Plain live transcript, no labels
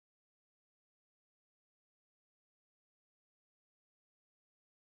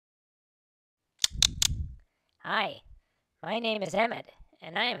Hi, my name is Emmett,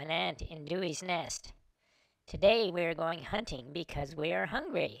 and I am an ant in Dewey's nest. Today we are going hunting because we are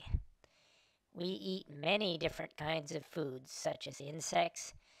hungry. We eat many different kinds of foods, such as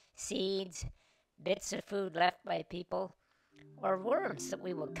insects, seeds, bits of food left by people, or worms that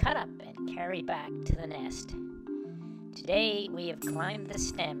we will cut up and carry back to the nest. Today we have climbed the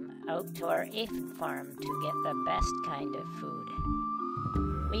stem out to our aphid farm to get the best kind of food.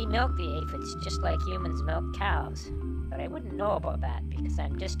 We milk the aphids just like humans milk cows, but I wouldn't know about that because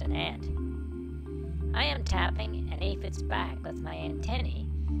I'm just an ant. I am tapping an aphid's back with my antennae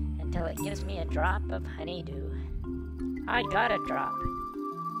until it gives me a drop of honeydew. I got a drop.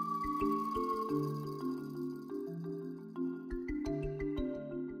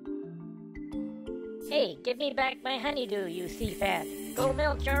 Hey, give me back my honeydew, you thief ant. Go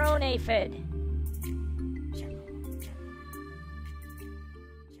milk your own aphid.